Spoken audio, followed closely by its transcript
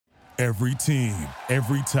Every team,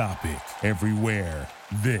 every topic, everywhere.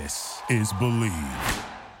 This is Believe.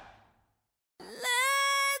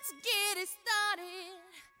 Let's get it started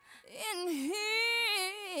in here.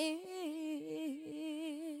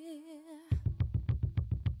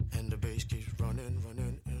 And the bass keeps running and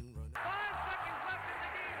running. 5 seconds left in the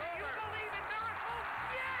game. You believe in miracles?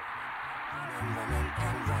 Yes!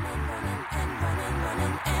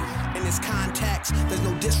 In this context, there's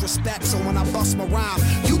no disrespect, so when I bust my rhyme,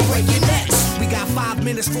 you break your necks. We got 5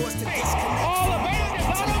 minutes for us to disconnect. All the band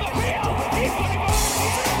is on the field.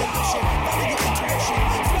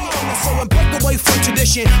 So and break away from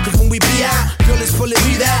tradition, cause when we be out, girl, it's pulling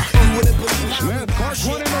me that. You wouldn't believe how Smith, Clark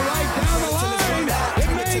running the right down the line. It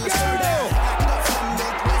may go.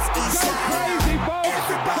 Go crazy, folks.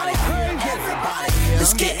 Go crazy.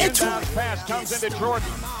 let's get into it. Pass comes into Jordan.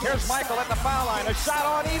 Here's Michael at the foul line. A shot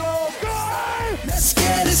on Elo. Good! Let's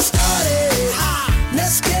get it started.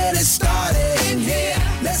 Let's get it started in here.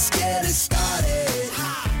 Let's get it started.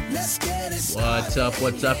 Let's get it started.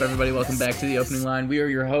 What's up, everybody? Welcome back to the opening line. We are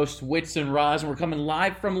your hosts, Wits and Roz, and we're coming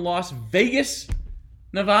live from Las Vegas,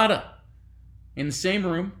 Nevada. In the same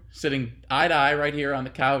room, sitting eye to eye right here on the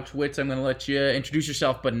couch. Wits, I'm going to let you introduce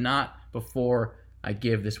yourself, but not before I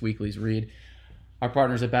give this weekly's read. Our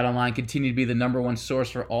partners at BetOnline continue to be the number one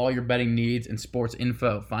source for all your betting needs and sports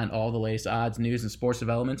info. Find all the latest odds, news, and sports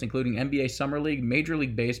developments, including NBA Summer League, Major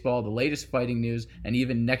League Baseball, the latest fighting news, and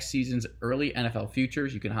even next season's early NFL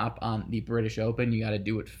futures. You can hop on the British Open. You got to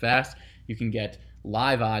do it fast. You can get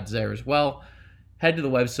live odds there as well. Head to the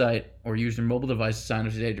website or use your mobile device to sign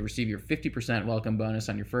up today to receive your 50% welcome bonus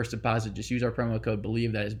on your first deposit. Just use our promo code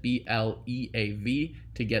BELIEVE, that is BLEAV,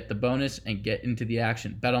 to get the bonus and get into the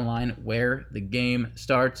action. BetOnline, where the game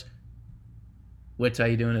starts. Wits, how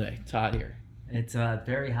you doing today? It's hot here. It's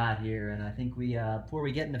very hot here, and I think before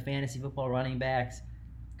we get into fantasy football running backs,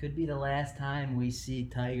 could be the last time we see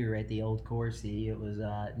Tiger at the Old Coursey. It was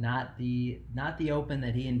not the Open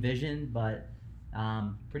that he envisioned, but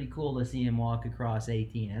pretty cool to see him walk across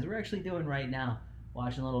 18, as we're actually doing right now,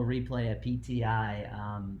 watching a little replay at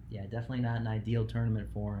PTI. Yeah, definitely not an ideal tournament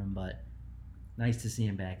for him, but nice to see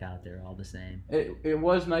him back out there all the same. It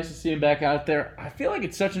was nice to see him back out there. I feel like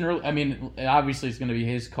it's such an early... I mean, obviously it's going to be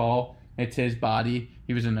his call. It's his body.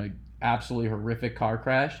 He was in an absolutely horrific car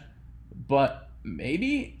crash. But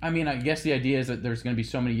maybe... I mean, I guess the idea is that there's going to be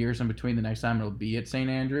so many years in between the next time it'll be at St.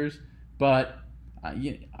 Andrews. But...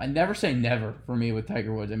 I never say never for me with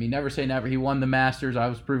Tiger Woods. I mean, never say never. He won the Masters. I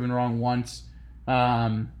was proven wrong once.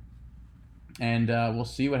 And we'll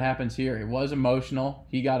see what happens here. It was emotional.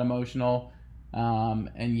 He got emotional.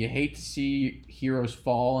 And you hate to see heroes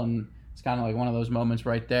fall, and it's kind of like one of those moments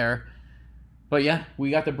right there. But yeah,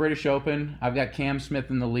 we got the British Open. I've got Cam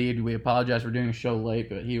Smith in the lead. We apologize for doing a show late,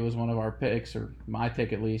 but he was one of our picks, or my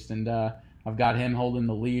pick at least. And I've got him holding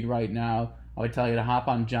the lead right now. I would tell you to hop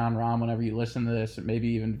on John Rahm whenever you listen to this, or maybe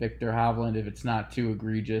even Victor Hovland if it's not too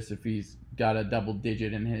egregious, if he's got a double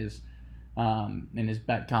digit in his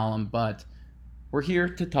bet column. But we're here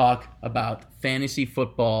to talk about fantasy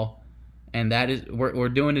football, and that is what we're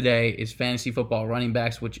doing today is fantasy football running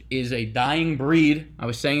backs, which is a dying breed. I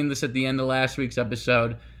was saying this at the end of last week's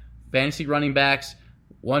episode. Fantasy running backs,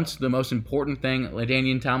 once the most important thing,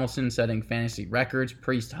 LaDainian Tomlinson setting fantasy records,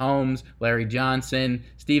 Priest Holmes, Larry Johnson,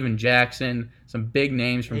 Steven Jackson, some big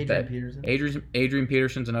names from Adrian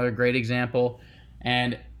Peterson's another great example.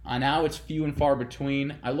 And now it's few and far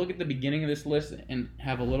between. I look at the beginning of this list and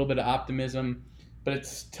have a little bit of optimism, but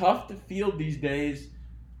it's tough to field these days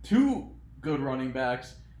 2 good running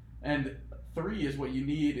backs, and 3 is what you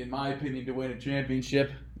need, in my opinion, to win a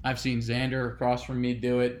championship. I've seen Xander across from me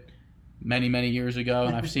do it many, many years ago,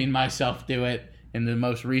 and I've seen myself do it in the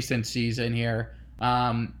most recent season here.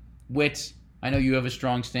 Wits, I know you have a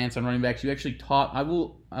strong stance on running backs. You actually taught, I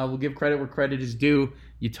will give credit where credit is due.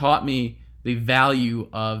 You taught me the value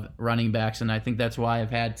of running backs, and I think that's why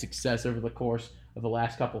I've had success over the course of the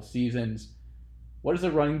last couple seasons. What does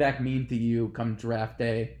a running back mean to you come draft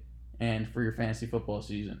day and for your fantasy football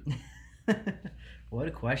season? What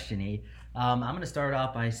a question, E. I'm going to start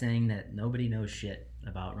off by saying that nobody knows shit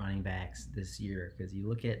about running backs this year, because you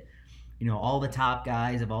look at, all the top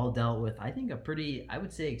guys have all dealt with, I think, a pretty, I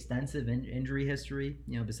would say, extensive injury history,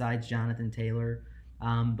 besides Jonathan Taylor.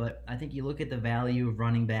 But I think you look at the value of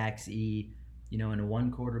running backs, E, in a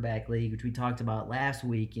 1 quarterback league, which we talked about last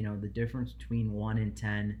week, the difference between 1 and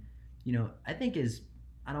 10, I think is,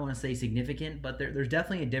 I don't want to say significant, but there's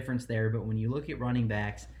definitely a difference there. But when you look at running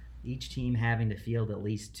backs, each team having to field at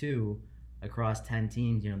least 2 across 10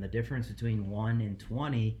 teams, the difference between 1 and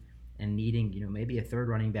 20 and needing, maybe a third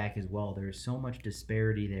running back as well. There's so much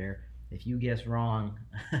disparity there. if you guess wrong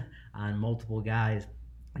on multiple guys,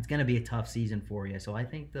 it's going to be a tough season for you. So I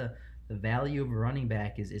think the value of a running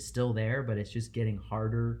back is still there, but it's just getting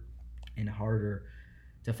harder and harder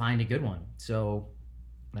to find a good one. So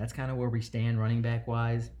that's kind of where we stand running back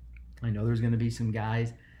wise. I know there's going to be some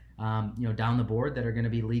guys, down the board that are going to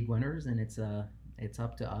be league winners, and it's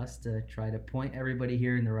up to us to try to point everybody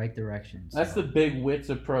here in the right direction. So. That's the big Wits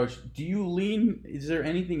approach. Do you lean? Is there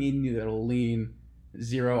anything in you that'll lean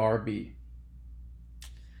 0 RB?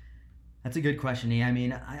 That's a good question, E. I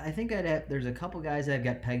mean, I think there's a couple guys that I've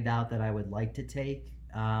got pegged out that I would like to take,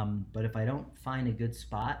 but if I don't find a good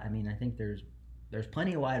spot, I mean, I think there's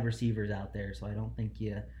plenty of wide receivers out there, so I don't think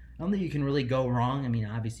you can really go wrong. I mean,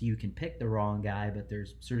 obviously you can pick the wrong guy, but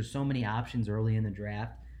there's sort of so many options early in the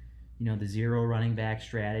draft. The 0 running back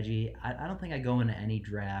strategy. I don't think I go into any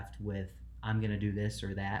draft with I'm going to do this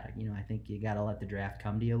or that. I think you got to let the draft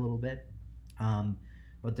come to you a little bit.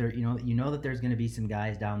 But there, that there's going to be some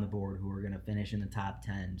guys down the board who are going to finish in the top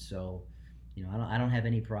 10. So, I don't have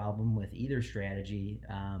any problem with either strategy.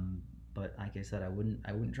 But like I said, I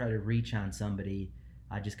wouldn't try to reach on somebody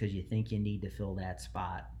just because you think you need to fill that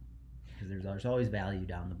spot. Because there's always value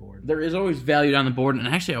down the board. There is always value down the board, and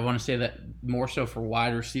actually I want to say that more so for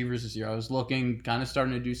wide receivers this year. I was looking, kind of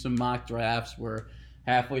starting to do some mock drafts. We're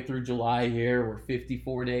halfway through July here. We're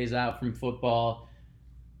 54 days out from football.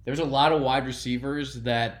 There's a lot of wide receivers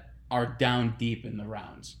that are down deep in the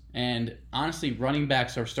rounds. And honestly, running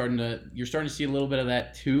backs you're starting to see a little bit of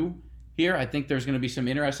that too here. I think there's going to be some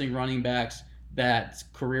interesting running backs that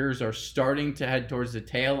careers are starting to head towards the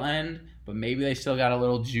tail end, but maybe they still got a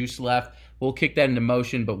little juice left. We'll kick that into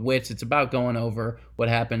motion, but Wits, it's about going over what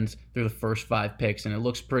happens through the first 5 picks, and it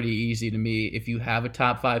looks pretty easy to me if you have a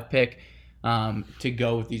top 5 pick to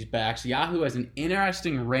go with these backs. Yahoo has an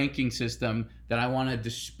interesting ranking system that I want to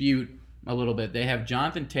dispute a little bit. They have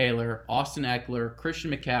Jonathan Taylor, Austin Eckler,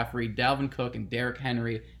 Christian McCaffrey, Dalvin Cook, and Derrick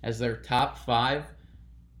Henry as their top 5.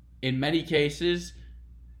 In many cases,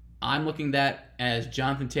 I'm looking at that as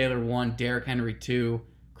Jonathan Taylor 1, Derrick Henry 2,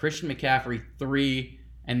 Christian McCaffrey 3,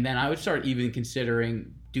 and then I would start even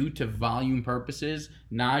considering, due to volume purposes,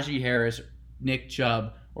 Najee Harris, Nick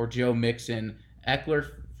Chubb, or Joe Mixon. Eckler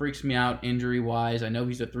freaks me out injury-wise. I know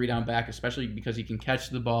he's a 3-down back, especially because he can catch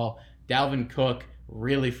the ball. Dalvin Cook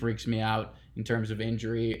really freaks me out in terms of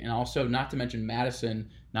injury. And also, not to mention Madison,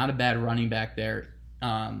 not a bad running back there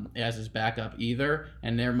as his backup either.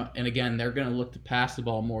 And again, they're going to look to pass the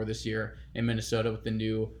ball more this year in Minnesota with the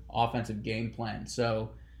new offensive game plan. So,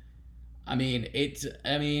 it's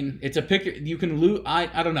a pick. You can lose.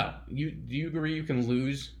 I don't know. Do you agree you can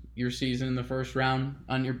lose your season in the first round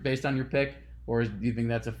based on your pick, or do you think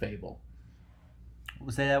that's a fable?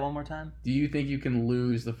 Say that one more time. Do you think you can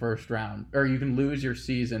lose the first round, or you can lose your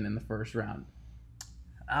season in the first round?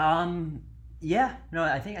 Yeah. No,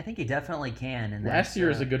 I think you definitely can. And last year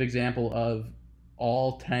is a good example of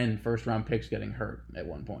all 10 first-round picks getting hurt at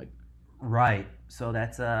one point. Right. So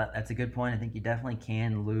that's a good point. I think you definitely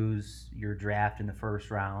can lose your draft in the first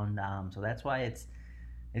round. So that's why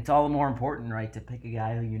it's all the more important, right, to pick a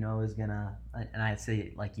guy who is gonna. And I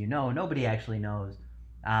say nobody actually knows,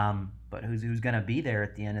 but who's gonna be there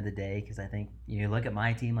at the end of the day? Because I think you look at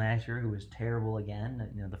my team last year, who was terrible again.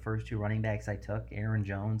 The first 2 running backs I took, Aaron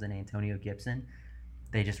Jones and Antonio Gibson,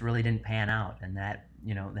 they just really didn't pan out, and that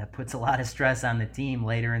puts a lot of stress on the team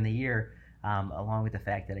later in the year. Along with the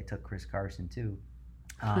fact that I took Chris Carson too.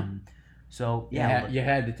 So yeah, you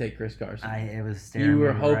had to take Chris Carson. It was you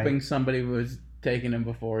were hoping somebody was taking him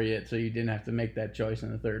before you, so you didn't have to make that choice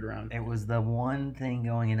in the 3rd round. It was the one thing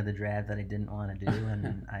going into the draft that I didn't want to do,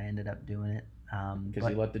 and I ended up doing it. Because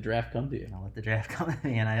you let the draft come to you. I let the draft come to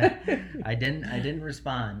me, and I didn't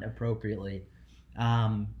respond appropriately.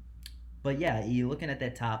 But yeah, you looking at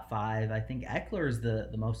that top 5, I think Eckler is the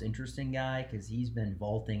most interesting guy because he's been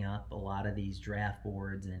vaulting up a lot of these draft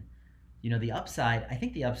boards, and the upside. I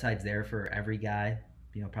think the upside's there for every guy.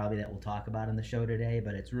 Probably that we'll talk about in the show today,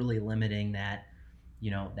 but it's really limiting that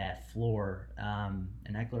that floor.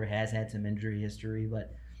 And Eckler has had some injury history,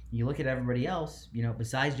 but you look at everybody else.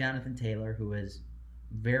 Besides Jonathan Taylor, who is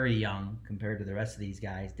very young compared to the rest of these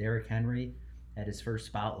guys. Derrick Henry had his first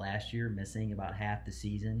spout last year, missing about half the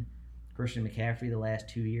season. Christian McCaffrey the last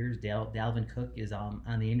 2 years. Dalvin Cook is on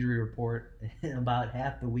the injury report about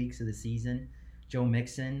half the weeks of the season. Joe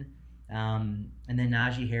Mixon. And then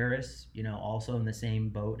Najee Harris, also in the same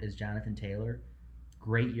boat as Jonathan Taylor.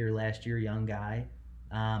 Great year last year, young guy.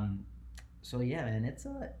 So yeah, man,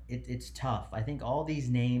 it's tough. I think all these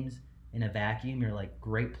names in a vacuum, you're like,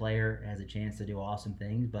 great player, has a chance to do awesome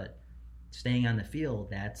things, but staying on the field,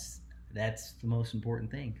 that's the most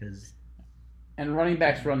important thing, because And running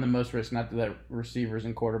backs run the most risk. Not that receivers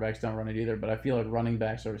and quarterbacks don't run it either, but I feel like running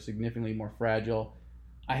backs are significantly more fragile.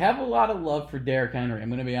 I have a lot of love for Derrick Henry. I'm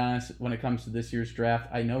going to be honest when it comes to this year's draft.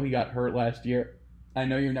 I know he got hurt last year. I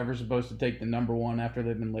know you're never supposed to take the number one after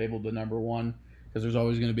they've been labeled the number one because there's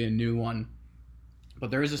always going to be a new one. But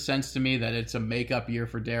there is a sense to me that it's a makeup year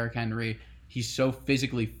for Derrick Henry. He's so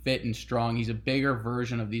physically fit and strong. He's a bigger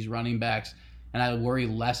version of these running backs, and I worry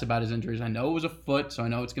less about his injuries. I know it was a foot, so I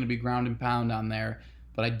know it's going to be ground and pound on there,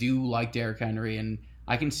 but I do like Derrick Henry, and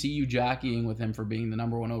I can see you jockeying with him for being the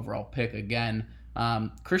number one overall pick again.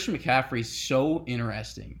 Christian McCaffrey's so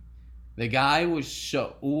interesting. The guy was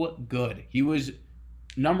so good. He was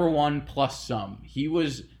number one plus some. He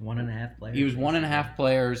was 1.5 players. He was 1.5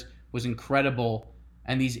 players, was incredible,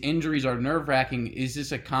 and these injuries are nerve-wracking. Is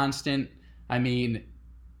this a constant? I mean,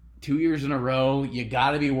 2 years in a row, you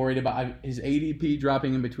got to be worried about his ADP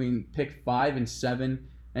dropping in between pick 5 and 7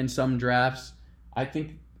 in some drafts. I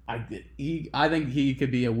think he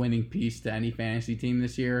could be a winning piece to any fantasy team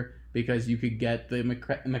this year because you could get the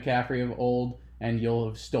McCaffrey of old and you'll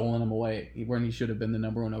have stolen him away when he should have been the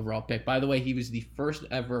number one overall pick. By the way, he was the first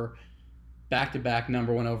ever back-to-back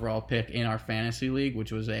number one overall pick in our fantasy league,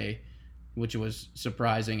 which was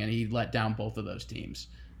surprising, and he let down both of those teams.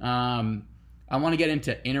 I want to get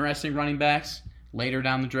into interesting running backs later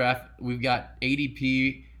down the draft. We've got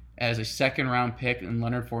ADP as a second-round pick in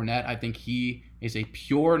Leonard Fournette. I think he is a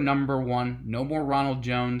pure number one. No more Ronald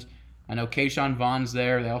Jones. I know Keyshawn Vaughn's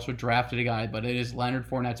there. They also drafted a guy, but it is Leonard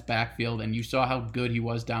Fournette's backfield, and you saw how good he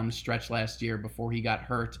was down the stretch last year before he got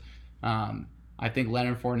hurt. I think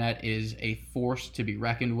Leonard Fournette is a force to be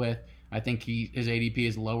reckoned with. I think his ADP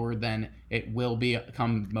is lower than it will be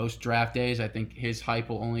come most draft days. I think his hype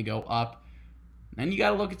will only go up. And you got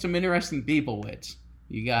to look at some interesting people, Witz.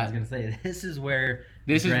 I was going to say, this is where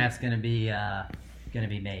the draft's going to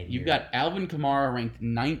be made. You've got Alvin Kamara ranked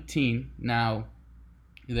 19. Now,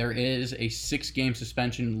 there is a 6-game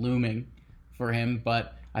suspension looming for him,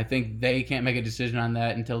 but I think they can't make a decision on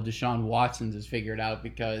that until Deshaun Watson is figured out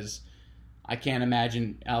because I can't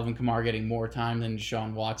imagine Alvin Kamara getting more time than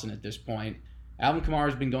Deshaun Watson at this point. Alvin Kamara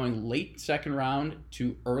has been going late second round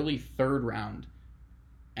to early third round,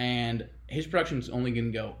 and his production is only going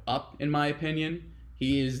to go up, in my opinion.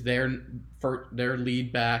 He is their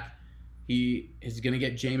lead back. He is going to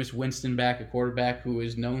get Jameis Winston back, a quarterback who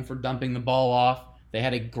is known for dumping the ball off. They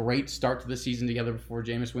had a great start to the season together before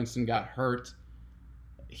Jameis Winston got hurt.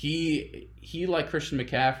 He like Christian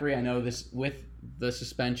McCaffrey, I know this with the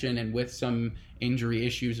suspension and with some injury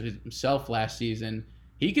issues himself last season,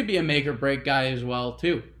 he could be a make or break guy as well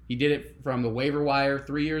too. He did it from the waiver wire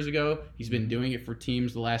 3 years ago. He's been doing it for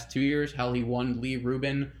teams the last 2 years. Hell, he won Lee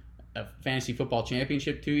Rubin a fantasy football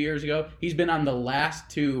championship 2 years ago. He's been on the last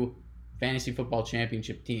 2 fantasy football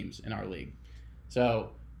championship teams in our league. So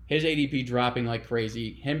his ADP dropping like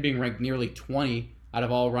crazy, him being ranked nearly 20 out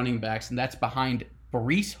of all running backs, and that's behind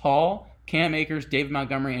Breece Hall, Cam Akers, David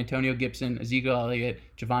Montgomery, Antonio Gibson, Ezekiel Elliott,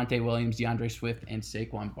 Javonte Williams, DeAndre Swift, and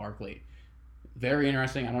Saquon Barkley. Very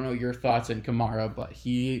interesting. I don't know your thoughts on Kamara, but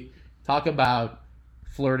talk about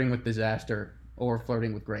flirting with disaster or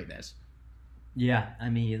flirting with greatness. Yeah, I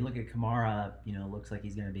mean, you look at Kamara, looks like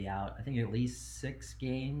he's going to be out, I think, at least 6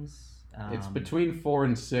 games. It's between 4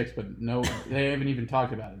 and 6, but no, they haven't even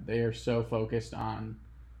talked about it. They are so focused on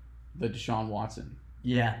the Deshaun Watson.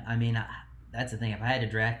 Yeah, I mean, that's the thing. If I had to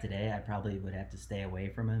draft today, I probably would have to stay away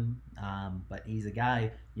from him. But he's a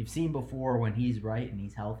guy you've seen before when he's right and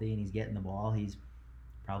he's healthy and he's getting the ball. He's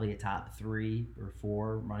probably a top 3 or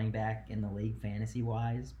 4 running back in the league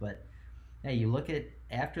fantasy-wise. But, hey, you look at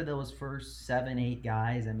after those first 7, 8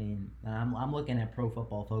 guys, I mean, I'm looking at Pro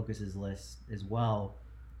Football Focus's list as well.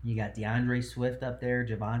 You got DeAndre Swift up there,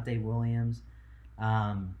 Javonte Williams,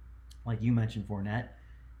 like you mentioned, Fournette,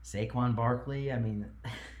 Saquon Barkley. I mean,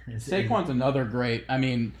 Saquon's another great. I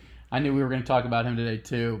mean, I knew we were going to talk about him today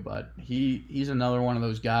too, but he's another one of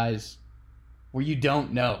those guys where you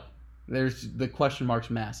don't know. The question mark's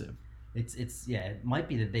massive. It might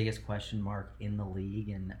be the biggest question mark in the league,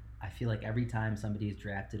 and I feel like every time somebody has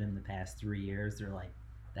drafted him the past 3 years, they're like,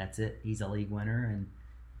 that's it, he's a league winner, and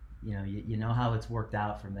you know how it's worked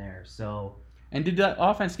out from there. So, and did the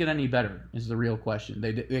offense get any better is the real question.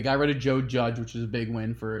 They got rid of Joe Judge, which is a big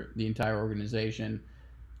win for the entire organization.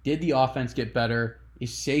 Did the offense get better?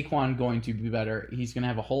 Is Saquon going to be better? He's going to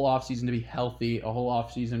have a whole offseason to be healthy, a whole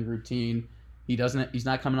offseason routine. He's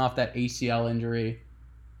not coming off that ACL injury.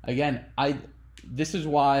 Again, this is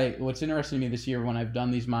why what's interesting to me this year when I've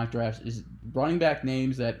done these mock drafts is running back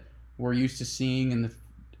names that we're used to seeing in the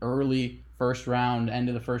early first round, end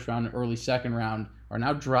of the first round, early second round are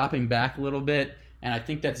now dropping back a little bit, And I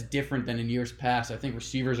think that's different than in years past. I think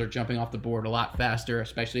receivers are jumping off the board a lot faster,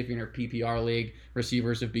 especially if you're in a PPR league.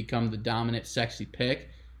 Receivers have become the dominant, sexy pick.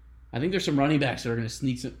 I think there's some running backs that are going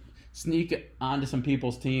to sneak onto some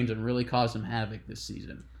people's teams and really cause some havoc this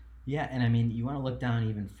season. Yeah, and I mean, you want to look down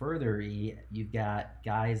even further, you've got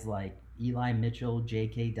guys like Eli Mitchell,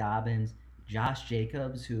 J.K. Dobbins, Josh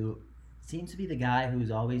Jacobs, who seems to be the guy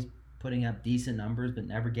who's always putting up decent numbers but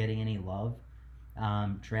never getting any love.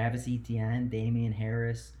 Travis Etienne, Damian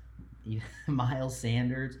Harris, Miles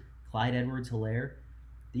Sanders, Clyde Edwards-Helaire.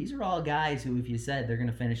 These are all guys who, if you said they're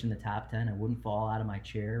going to finish in the top 10, I wouldn't fall out of my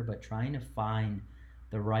chair, but trying to find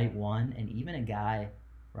the right one, and even a guy,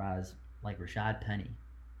 Roz, like Rashad Penny,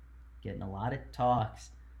 getting a lot of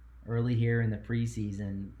talks early here in the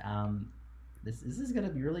preseason. This is going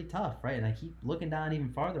to be really tough, right? And I keep looking down even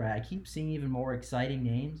farther. I keep seeing even more exciting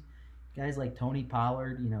names. Guys like Tony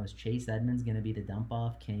Pollard, is Chase Edmonds going to be the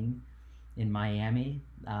dump-off king in Miami?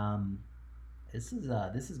 This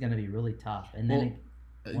is going to be really tough. And then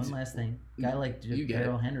one last thing, guy like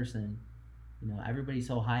Darrell Henderson, everybody's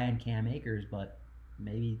so high on Cam Akers, but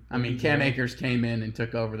maybe Cam Akers came in and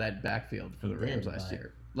took over that backfield for the Rams last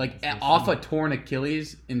year. Off a torn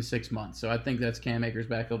Achilles in 6 months. So I think that's Cam Akers'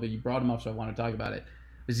 backfield, but you brought him up, so I want to talk about it.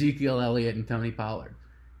 Ezekiel Elliott and Tony Pollard.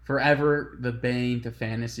 Forever the bane to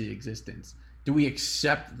fantasy existence. Do we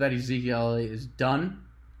accept that Ezekiel Elliott is done,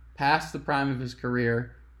 past the prime of his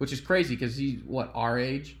career, which is crazy because he's, our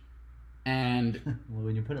age? And well,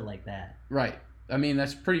 when you put it like that. Right. I mean,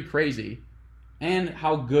 that's pretty crazy. And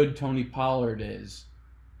how good Tony Pollard is,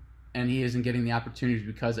 and he isn't getting the opportunities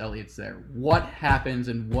because Elliott's there. What happens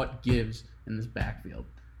and what gives in this backfield?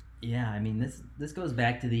 Yeah, I mean, this goes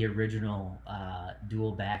back to the original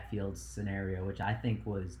dual backfield scenario, which I think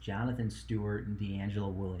was Jonathan Stewart and D'Angelo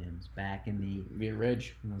Williams back in the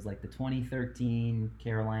Ridge. It was like the 2013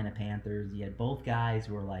 Carolina Panthers. You had both guys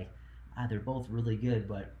who were like, they're both really good,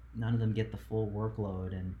 but none of them get the full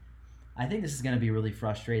workload. And I think this is going to be really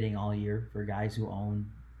frustrating all year for guys who own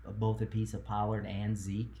both a piece of Pollard and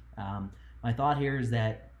Zeke. My thought here is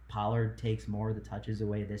that Pollard takes more of the touches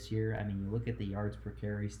away this year. I mean, you look at the yards per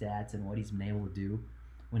carry stats and what he's been able to do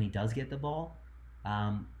when he does get the ball.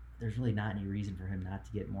 There's really not any reason for him not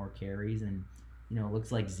to get more carries. And, it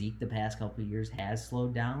looks like Zeke the past couple of years has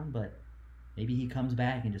slowed down, but maybe he comes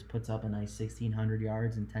back and just puts up a nice 1,600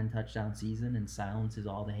 yards and 10 touchdown season and silences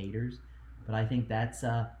all the haters. But I think that's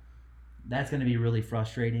going to be really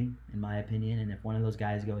frustrating, in my opinion. And if one of those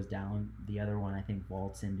guys goes down, the other one, I think,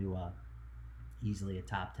 vaults into easily a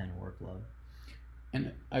top 10 workload.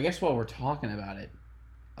 And I guess while we're talking about it,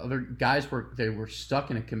 other guys were stuck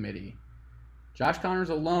in a committee. Josh Connor's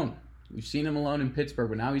alone. We've seen him alone in Pittsburgh,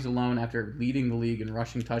 but now he's alone after leading the league in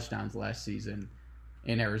rushing touchdowns last season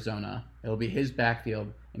in Arizona. It'll be his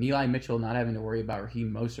backfield, and Eli Mitchell not having to worry about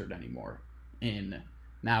Raheem Mostert anymore.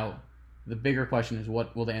 Now, the bigger question is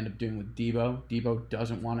what will they end up doing with Debo? Debo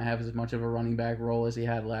doesn't want to have as much of a running back role as he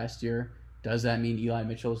had last year. Does that mean Eli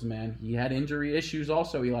Mitchell's the man? He had injury issues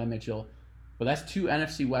also, Eli Mitchell. But that's two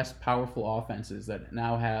NFC West powerful offenses that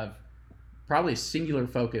now have probably a singular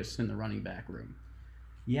focus in the running back room.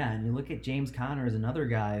 Yeah, and you look at James Conner as another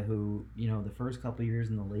guy who, the first couple years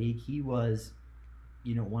in the league, he was,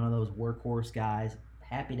 one of those workhorse guys.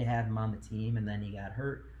 Happy to have him on the team, and then he got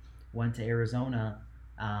hurt, went to Arizona.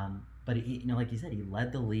 But he, like you said, he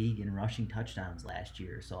led the league in rushing touchdowns last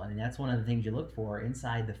year. So, I mean, that's one of the things you look for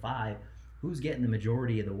inside the five. Who's getting the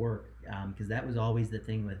majority of the work? Because that was always the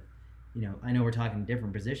thing with, I know we're talking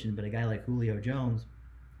different position, but a guy like Julio Jones,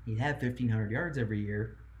 he'd have 1,500 yards every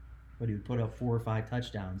year, but he would put up 4 or 5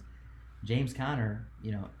 touchdowns. James Conner,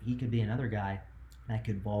 he could be another guy that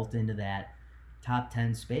could vault into that top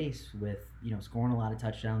 10 space with, scoring a lot of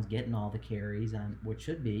touchdowns, getting all the carries on what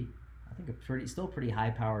should be, I think, still pretty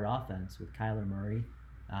high-powered offense with Kyler Murray.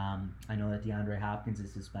 I know that DeAndre Hopkins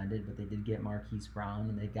is suspended, but they did get Marquise Brown,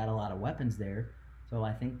 and they've got a lot of weapons there. So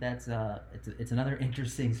I think that's it's another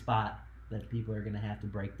interesting spot that people are going to have to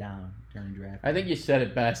break down during draft. I think you said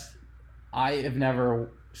it best. I have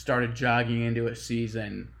never started jogging into a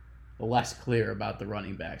season less clear about the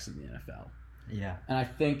running backs in the NFL. Yeah. And I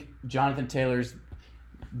think Jonathan Taylor's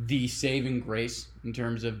the saving grace in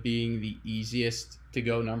terms of being the easiest to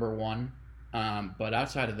go number one. But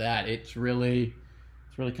outside of that, it's really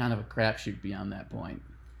kind of a crapshoot beyond that point.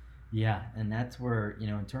 Yeah, and that's where,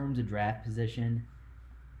 in terms of draft position,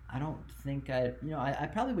 I don't think I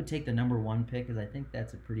probably would take the number one pick because I think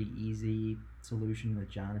that's a pretty easy solution with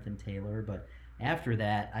Jonathan Taylor. But after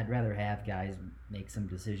that, I'd rather have guys make some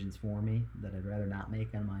decisions for me that I'd rather not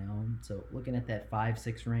make on my own. So looking at that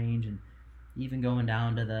 5-6 range and even going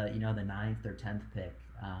down to the the 9th or 10th pick,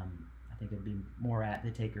 I think it'd be more apt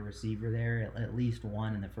to take a receiver there, at least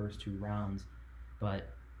one in the first 2 rounds. But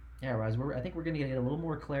yeah, Roz, I think we're going to get a little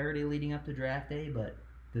more clarity leading up to draft day. But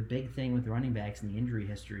the big thing with running backs and the injury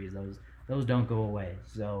history is those don't go away.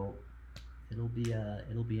 So it'll be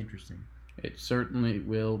interesting. It certainly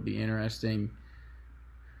will be interesting.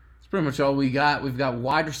 That's pretty much all we got. We've got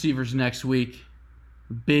wide receivers next week.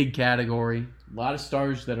 Big category. A lot of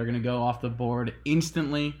stars that are going to go off the board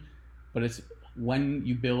instantly. But it's when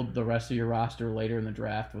you build the rest of your roster later in the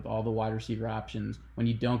draft with all the wide receiver options, when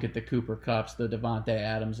you don't get the Cooper Kupps, the Devontae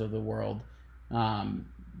Adams of the world,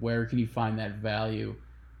 where can you find that value?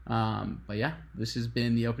 But yeah, this has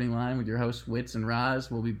been The Opening Line with your hosts, Witz and Roz.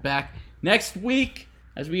 We'll be back next week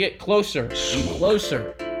as we get closer and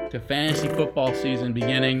closer to fantasy football season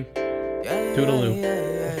beginning. Toodaloo.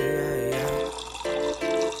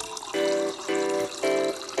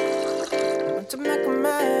 To make a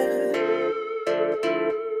man.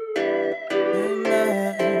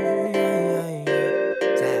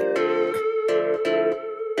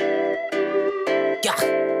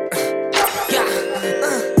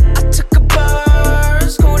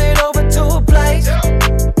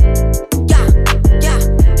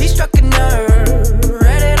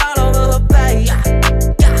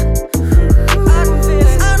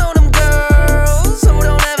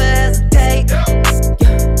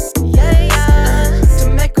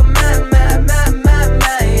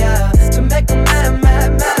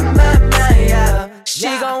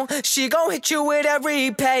 She gon' hit you with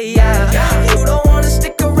every pay, yeah. You don't wanna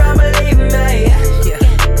stick around, believe me.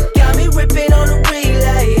 Got me ripping on the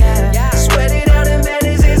relay, sweat it out in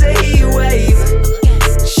Venice is a heat wave.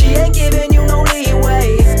 She ain't giving you no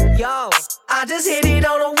leeway. Yo, I just hit it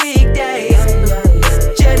on a weekday.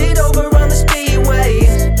 Jet it over on the speedway.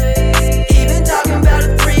 Even talking about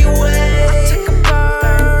a 3-way. I took a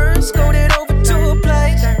burn, scooted over to a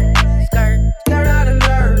place. Skirt out of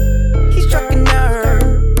nerve. He struck a nerve.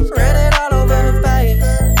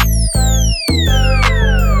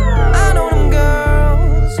 I know them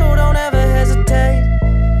girls who don't ever hesitate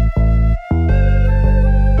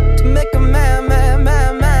to make a man,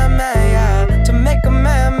 yeah. To make a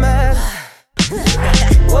man.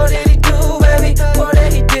 What did he do, baby? What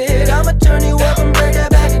did he did? I'ma turn you up and break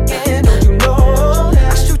that back again. Don't you know?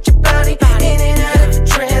 I shoot your body in and out of the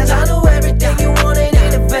trance. I know everything you wanted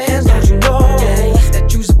in advance. Don't you know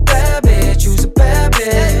that you's a bad bitch? You's a bad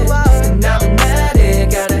bitch. And I'm an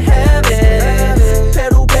addict, gotta have it.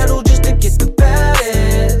 Pedal just to get the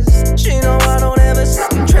baddest. She know I don't ever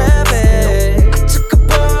sit in traffic. I took a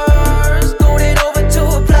bus, scooted over to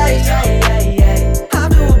a place. I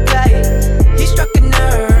do a play. He struck a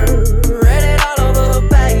nerve, read it all over the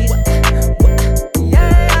page.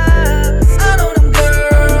 Yeah, I know them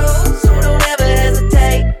girls who don't ever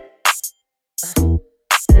hesitate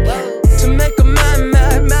to make a man,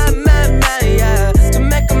 yeah. To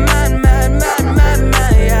make a man,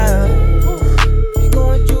 yeah. She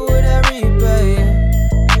gon' hit you with every pay.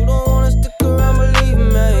 You don't wanna stick around, believe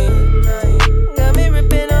me. Got me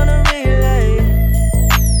ripping on a relay.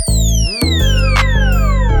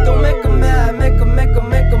 Don't make a mad, make a mad.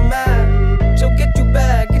 She'll get you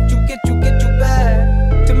back, get you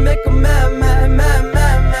back. To make a man,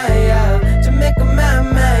 yeah. To make a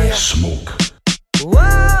man, yeah. Smoke.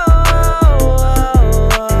 Whoa.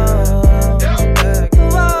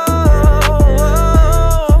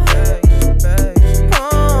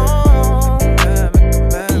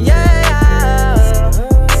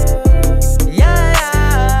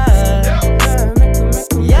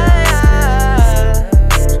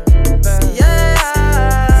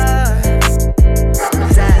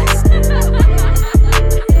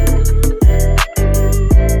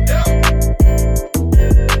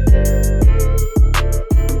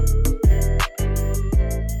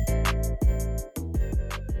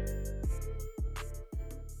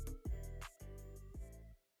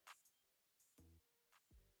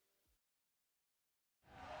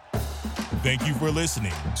 Thank you for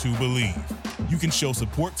listening to Believe. You can show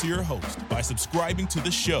support to your host by subscribing to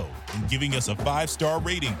the show and giving us a 5-star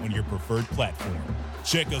rating on your preferred platform.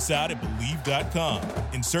 Check us out at Believe.com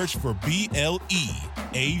and search for BLEAV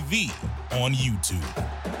on YouTube.